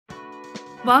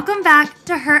Welcome back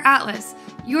to Her.atlas,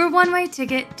 your one-way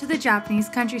ticket to the Japanese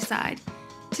countryside.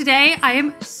 Today, I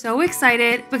am so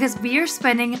excited because we are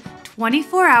spending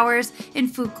 24 hours in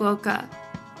Fukuoka.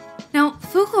 Now,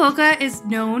 Fukuoka is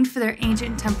known for their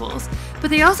ancient temples, but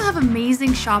they also have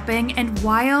amazing shopping and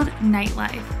wild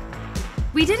nightlife.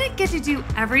 We didn't get to do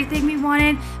everything we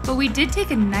wanted, but we did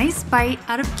take a nice bite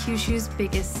out of Kyushu's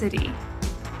biggest city.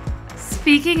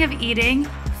 Speaking of eating,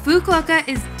 Fukuoka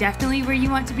is definitely where you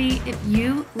want to be if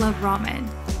you love ramen.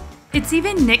 It's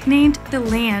even nicknamed the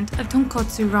Land of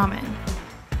Tonkotsu Ramen.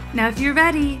 Now if you're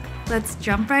ready, let's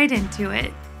jump right into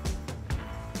it.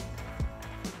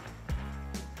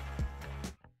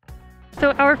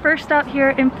 So our first stop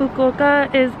here in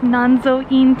Fukuoka is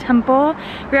Nanzoin Temple.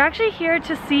 We're actually here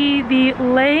to see the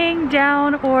laying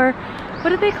down, or what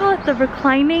do they call it? The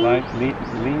reclining?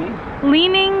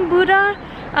 Leaning Buddha.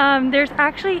 There's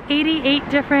actually 88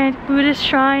 different Buddhist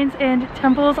shrines and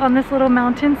temples on this little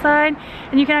mountainside,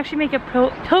 and you can actually make a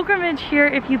pilgrimage here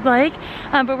if you'd like,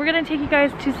 but we're going to take you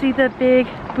guys to see the big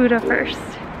Buddha first.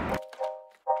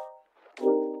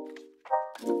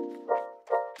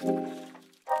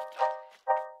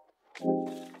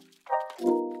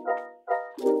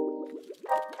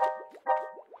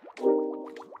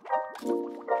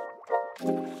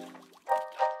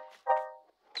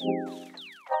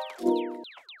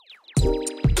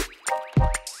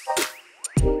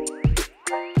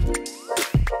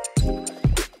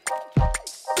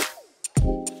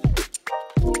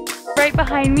 Right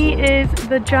behind me is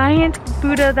the giant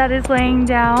Buddha that is laying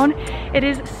down. It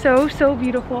is so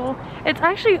beautiful. It's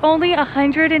actually only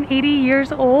 180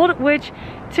 years old, which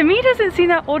to me doesn't seem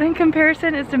that old in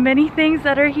comparison as to many things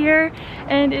that are here,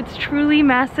 and it's truly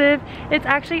massive. It's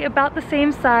actually about the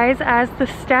same size as the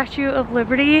Statue of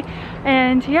Liberty,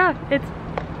 and yeah, it's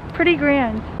pretty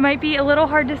grand. It might be a little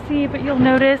hard to see, but you'll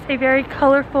notice a very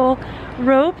colorful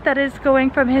rope that is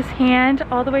going from his hand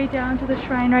all the way down to the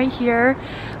shrine right here.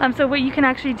 So what you can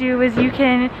actually do is you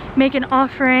can make an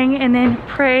offering and then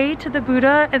pray to the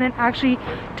Buddha and then actually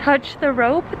touch the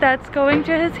rope that's going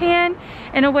to his hand.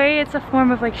 In a way, it's a form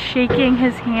of like shaking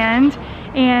his hand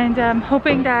and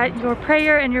hoping that your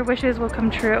prayer and your wishes will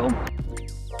come true.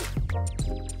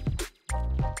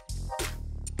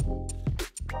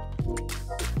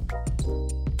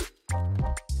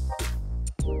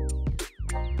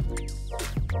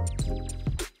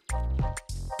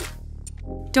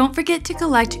 Don't forget to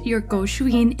collect your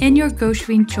Goshuin and your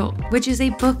Goshuin Cho, which is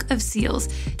a book of seals,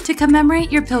 to commemorate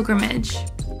your pilgrimage.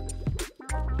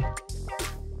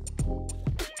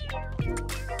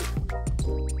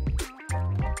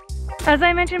 As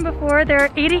I mentioned before, there are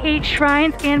 88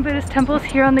 shrines and Buddhist temples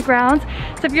here on the grounds.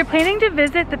 So if you're planning to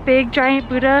visit the big giant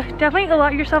Buddha, definitely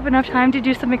allot yourself enough time to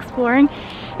do some exploring.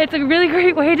 It's a really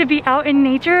great way to be out in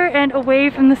nature and away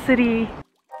from the city.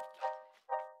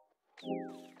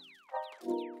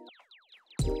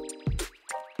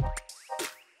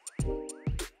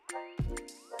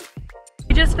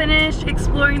 We just finished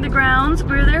exploring the grounds.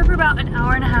 We were there for about an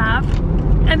hour and a half.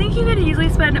 I think you could easily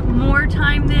spend more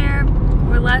time there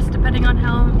or less depending on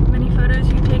how many photos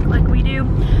you take like we do.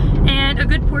 And a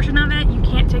good portion of it you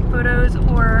can't take photos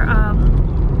or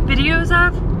videos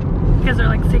of because they're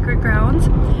like sacred grounds.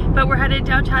 But we're headed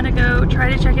downtown to go try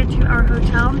to check into our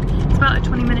hotel. It's about a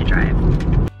 20-minute drive.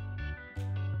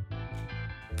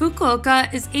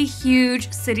 Fukuoka is a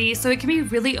huge city, so it can be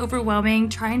really overwhelming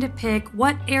trying to pick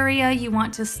what area you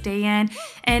want to stay in.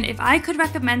 And if I could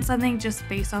recommend something just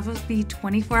based off of the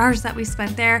 24 hours that we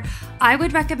spent there, I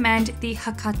would recommend the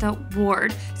HAKATA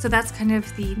Ward. So that's kind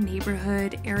of the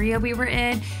neighborhood area we were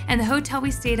in. And the hotel we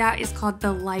stayed at is called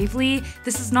The Lively.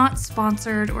 This is not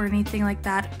sponsored or anything like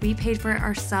that. We paid for it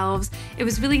ourselves. It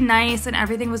was really nice and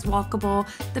everything was walkable.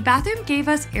 The bathroom gave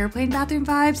us airplane bathroom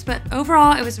vibes, but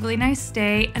overall it was a really nice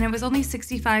stay. And it was only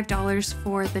 $65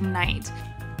 for the night.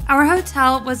 Our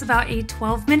hotel was about a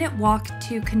 12-minute walk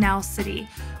to Canal City,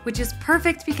 which is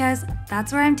perfect because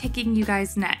that's where I'm taking you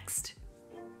guys next.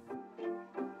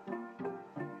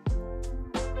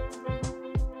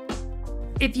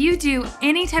 If you do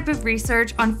any type of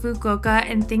research on Fukuoka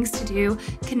and things to do,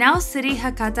 Canal City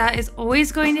Hakata is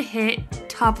always going to hit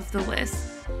top of the list.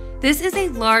 This is a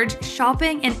large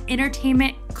shopping and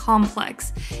entertainment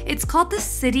complex. It's called the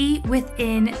city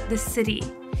within the city.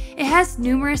 It has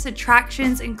numerous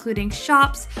attractions including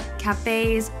shops,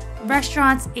 cafes,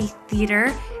 restaurants, a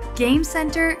theater, game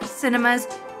center, cinemas,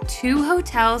 2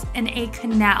 hotels, and a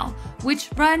canal,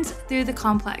 which runs through the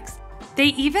complex. They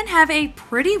even have a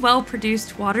pretty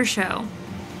well-produced water show.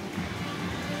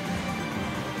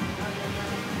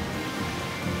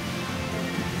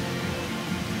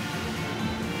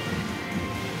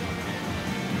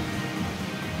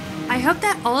 I hope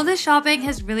that all of this shopping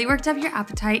has really worked up your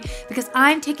appetite because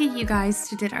I'm taking you guys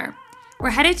to dinner.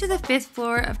 We're headed to the 5th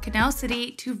floor of Canal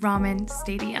City to Ramen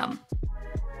Stadium.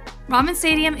 Ramen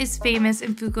Stadium is famous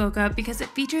in Fukuoka because it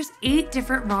features 8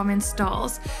 different ramen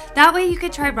stalls. That way you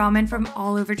could try ramen from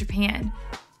all over Japan.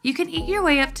 You can eat your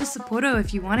way up to Sapporo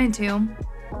if you wanted to.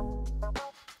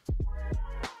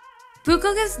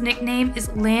 Fukuoka's nickname is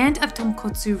Land of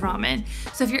Tonkotsu Ramen,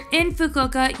 so if you're in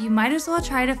Fukuoka, you might as well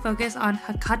try to focus on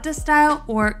HAKATA style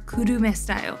or Kurume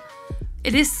style.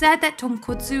 It is said that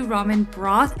Tonkotsu Ramen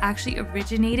broth actually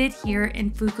originated here in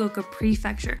Fukuoka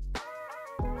Prefecture.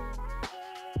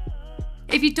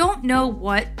 If you don't know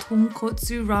what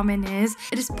Tonkotsu Ramen is,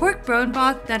 it is pork bone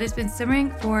broth that has been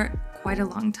simmering for quite a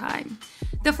long time.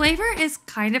 The flavor is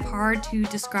kind of hard to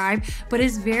describe, but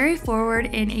is very forward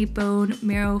in a bone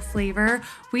marrow flavor.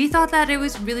 We thought that it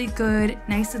was really good,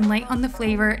 nice and light on the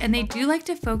flavor, and they do like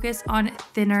to focus on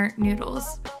thinner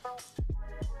noodles.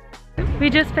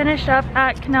 We just finished up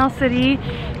at Canal City,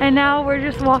 and now we're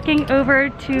just walking over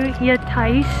to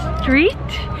Yatai Street.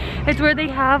 It's where they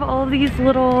have all these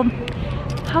little,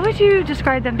 how would you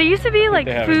describe them? They used to be like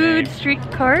food street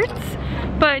carts,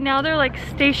 but now they're like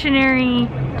stationary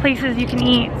places you can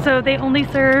eat. So they only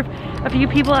serve a few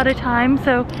people at a time.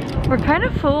 So we're kind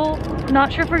of full.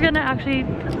 Not sure if we're gonna actually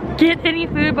get any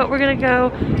food, but we're gonna go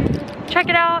check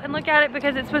it out and look at it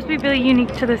because it's supposed to be really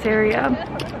unique to this area.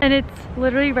 And it's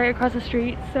literally right across the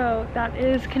street. So that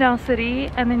is Canal City,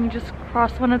 and then you just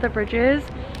cross one of the bridges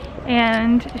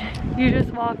and you just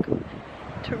walk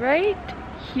to right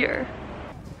here.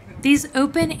 These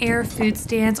open-air food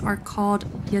stands are called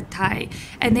Yatai,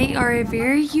 and they are a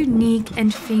very unique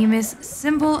and famous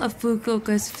symbol of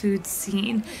Fukuoka's food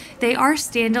scene. They are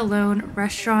standalone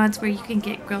restaurants where you can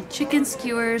get grilled chicken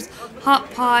skewers,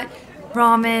 hot pot,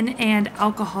 ramen, and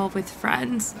alcohol with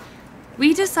friends.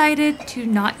 We decided to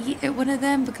not eat at one of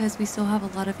them because we still have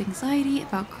a lot of anxiety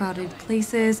about crowded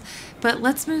places, but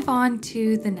let's move on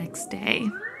to the next day.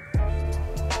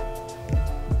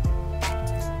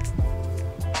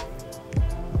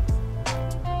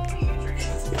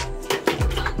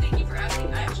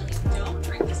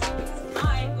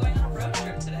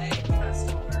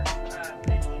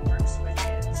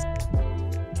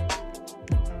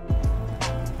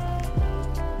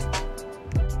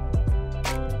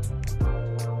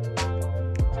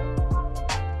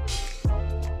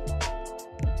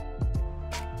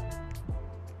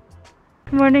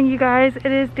 Good morning, you guys. It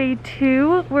is day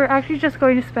 2. We're actually just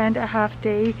going to spend a half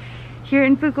day here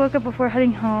in Fukuoka before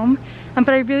heading home. But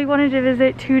I really wanted to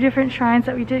visit 2 different shrines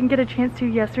that we didn't get a chance to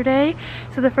yesterday.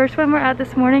 So the first one we're at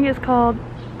this morning is called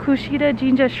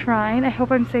Kushida Shrine. I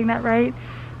hope I'm saying that right.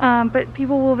 But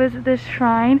people will visit this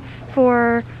shrine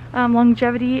for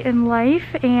longevity in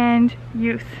life and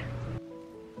youth.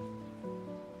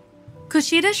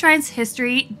 Kushida Shrine's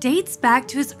history dates back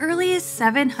to as early as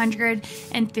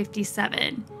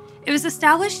 757. It was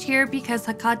established here because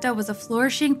Hakata was a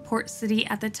flourishing port city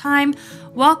at the time,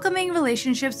 welcoming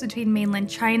relationships between mainland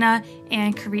China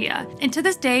and Korea. And to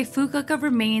this day, Fukuoka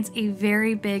remains a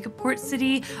very big port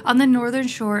city on the northern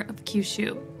shore of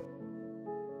Kyushu.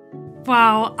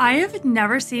 Wow, I have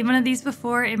never seen one of these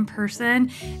before in person.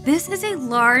 This is a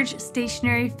large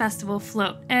stationary festival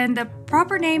float, and the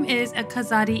proper name is a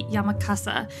Kazari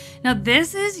Yamakasa. Now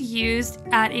this is used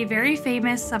at a very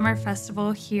famous summer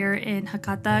festival here in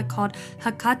Hakata called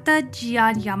Hakata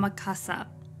Yamakasa.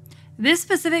 This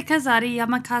specific Kazari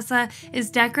Yamakasa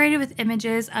is decorated with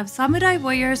images of samurai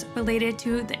warriors related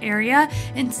to the area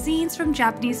and scenes from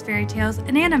Japanese fairy tales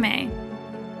and anime.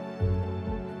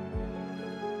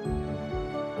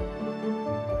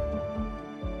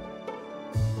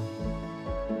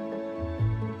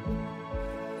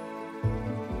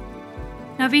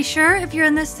 Now be sure if you're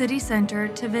in the city center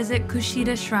to visit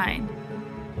Kushida Shrine.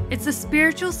 It's the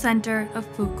spiritual center of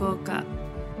Fukuoka.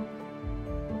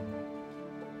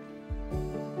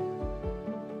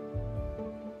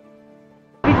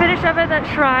 We finished up at that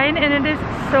shrine and it is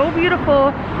so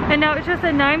beautiful, and now it's just a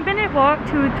 9-minute walk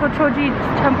to Tochoji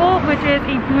Temple, which is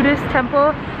a Buddhist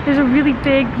temple. There's a really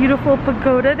big beautiful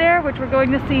pagoda there, which we're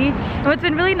going to see. And what's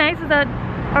been really nice is that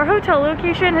our hotel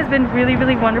location has been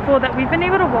really wonderful, that we've been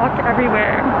able to walk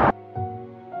everywhere.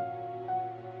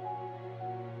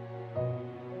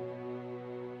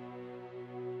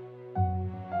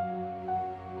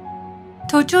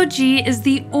 Tochoji is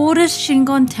the oldest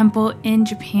Shingon temple in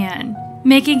Japan,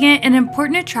 making it an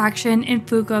important attraction in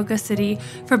Fukuoka City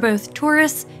for both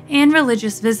tourists and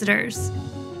religious visitors.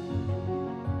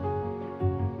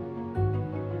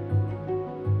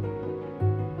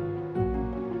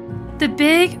 The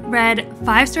big red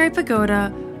 5-story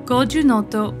pagoda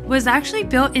Gojunoto was actually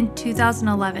built in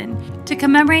 2011 to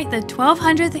commemorate the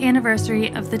 1200th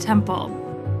anniversary of the temple.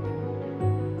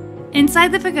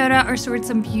 Inside the pagoda are stored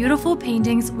some beautiful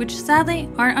paintings which sadly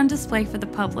aren't on display for the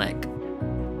public.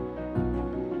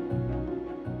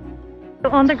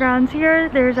 On the grounds here,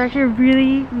 there's actually a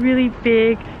really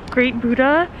big Great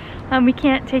Buddha. We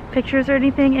can't take pictures or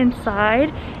anything inside,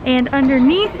 and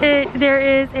underneath it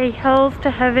there is a Hells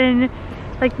to Heaven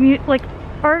like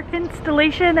art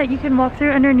installation that you can walk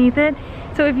through underneath it.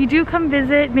 So if you do come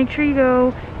visit, make sure you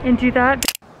go and do that.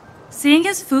 Seeing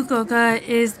as Fukuoka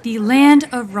is the land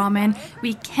of ramen,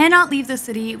 we cannot leave the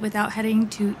city without heading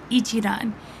to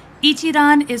Ichiran.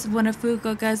 Ichiran is one of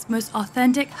Fukuoka's most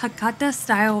authentic Hakata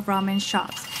style ramen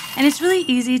shops, and it's really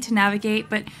easy to navigate,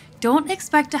 but don't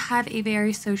expect to have a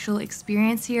very social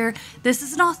experience here. This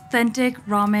is an authentic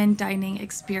ramen dining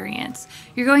experience.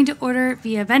 You're going to order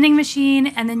via vending machine,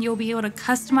 and then you'll be able to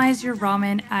customize your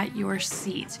ramen at your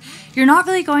seat. You're not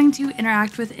really going to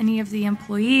interact with any of the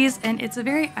employees, and it's a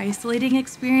very isolating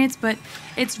experience, but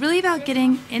it's really about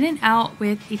getting in and out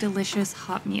with a delicious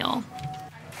hot meal.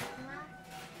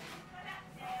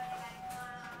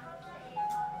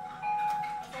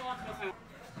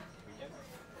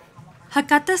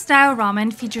 Hakata style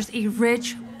ramen features a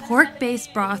rich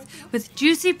pork-based broth with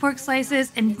juicy pork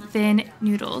slices and thin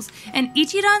noodles, and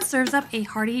Ichiran serves up a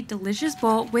hearty, delicious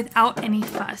bowl without any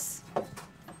fuss.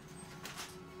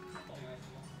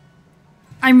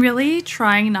 I'm really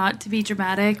trying not to be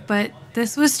dramatic, but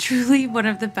this was truly one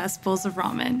of the best bowls of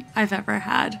ramen I've ever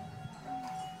had.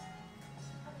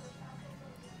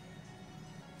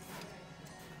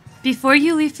 Before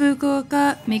you leave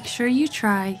Fukuoka, make sure you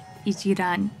try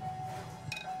Ichiran.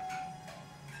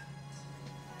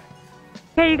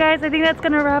 Okay, you guys, I think that's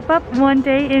gonna wrap up one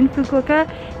day in Fukuoka.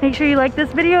 Make sure you like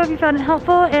this video if you found it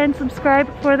helpful and subscribe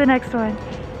for the next one.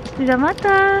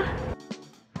 Mata!